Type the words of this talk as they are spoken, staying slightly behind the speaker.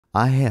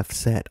I have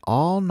sat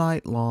all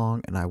night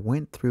long and I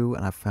went through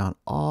and I found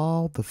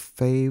all the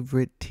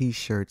favorite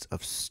t-shirts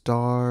of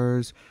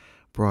stars,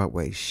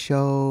 Broadway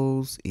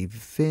shows,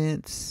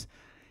 events,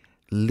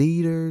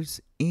 leaders,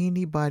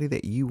 anybody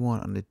that you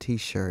want on the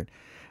t-shirt.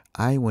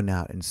 I went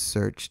out and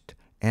searched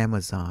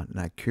Amazon and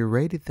I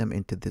curated them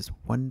into this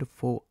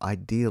wonderful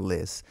idea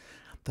list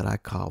that I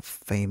call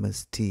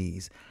famous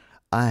tees.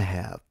 I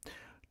have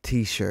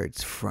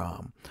t-shirts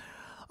from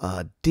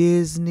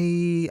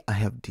Disney. I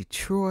have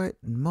Detroit,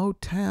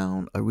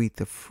 Motown,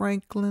 Aretha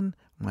Franklin,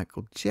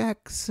 Michael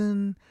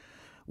Jackson,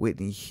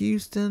 Whitney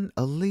Houston,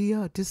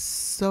 Aaliyah. Just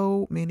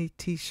so many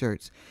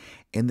t-shirts.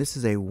 And this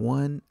is a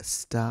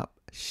one-stop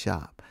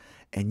shop.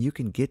 And you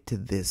can get to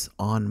this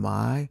on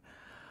my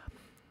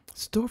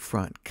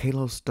storefront,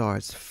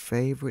 Calostars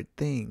favorite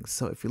things.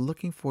 So if you're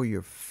looking for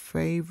your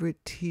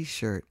favorite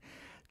t-shirt,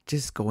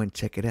 just go and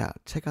check it out.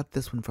 Check out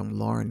this one from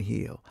Lauren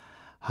Hill.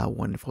 How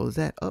wonderful is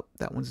that? Oh,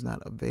 that one's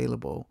not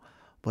available.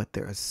 But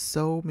there are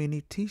so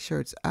many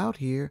t-shirts out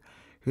here.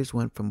 Here's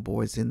one from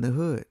Boys in the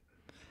Hood.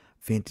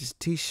 Vintage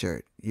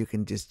t-shirt. You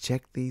can just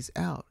check these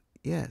out.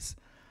 Yes,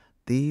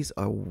 these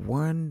are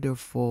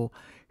wonderful.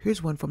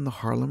 Here's one from the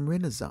Harlem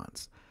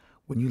Renaissance.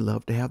 Wouldn't you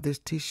love to have this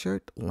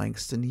t-shirt?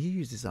 Langston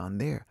Hughes is on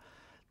there.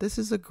 This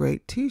is a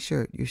great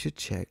t-shirt. You should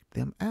check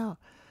them out.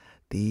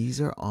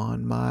 These are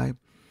on my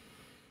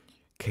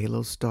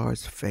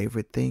Calostars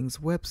favorite things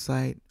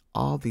website.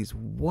 All these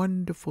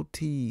wonderful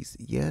tees.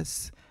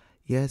 Yes,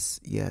 yes,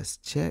 yes.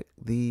 Check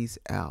these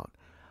out.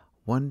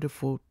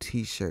 Wonderful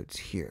t-shirts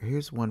here.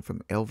 Here's one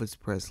from Elvis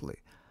Presley.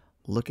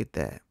 Look at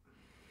that.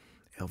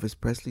 Elvis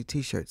Presley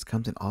t-shirts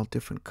comes in all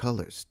different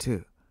colors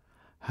too.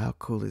 How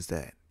cool is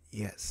that?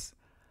 Yes.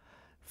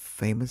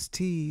 Famous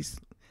tees.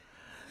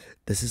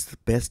 This is the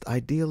best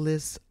idea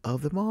list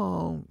of them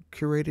all,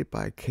 curated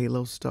by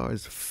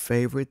Calostars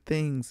favorite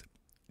things.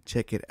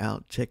 Check it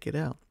out. Check it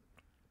out.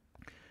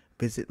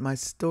 Visit my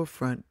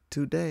storefront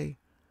today.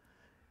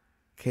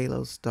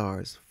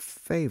 Calostars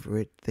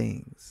favorite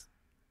things.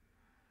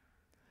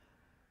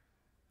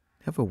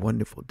 Have a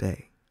wonderful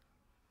day.